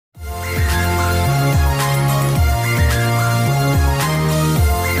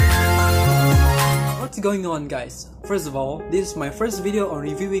going on, guys? First of all, this is my first video on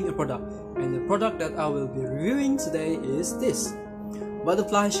reviewing a product, and the product that I will be reviewing today is this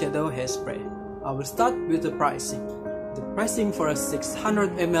Butterfly Shadow Hairspray. I will start with the pricing. The pricing for a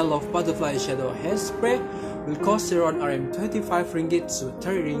 600 ml of Butterfly Shadow Hairspray will cost around RM25 ringgit to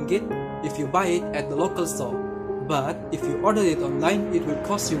 30 ringgit if you buy it at the local store, but if you order it online, it will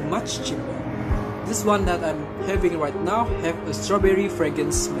cost you much cheaper. This one that I'm having right now have a strawberry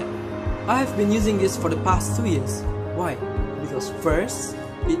fragrance smell. I have been using this for the past 2 years. Why? Because first,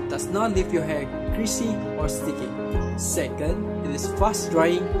 it does not leave your hair greasy or sticky. Second, it is fast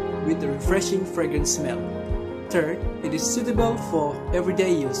drying with a refreshing fragrance smell. Third, it is suitable for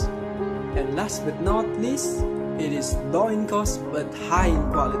everyday use. And last but not least, it is low in cost but high in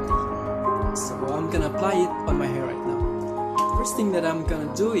quality. So I'm gonna apply it on my hair right now. First thing that I'm gonna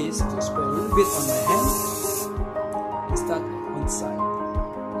do is to spray a little bit on my hand and start on the side.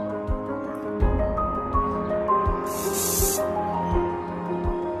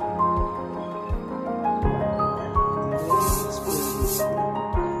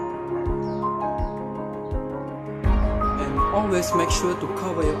 And always make sure to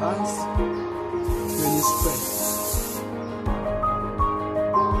cover your eyes when you spray.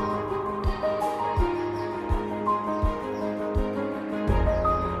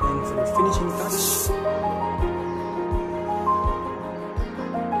 For the finishing touch,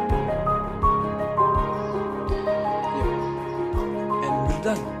 and we're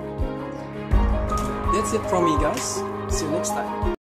done. That's it from me, guys. See you next time.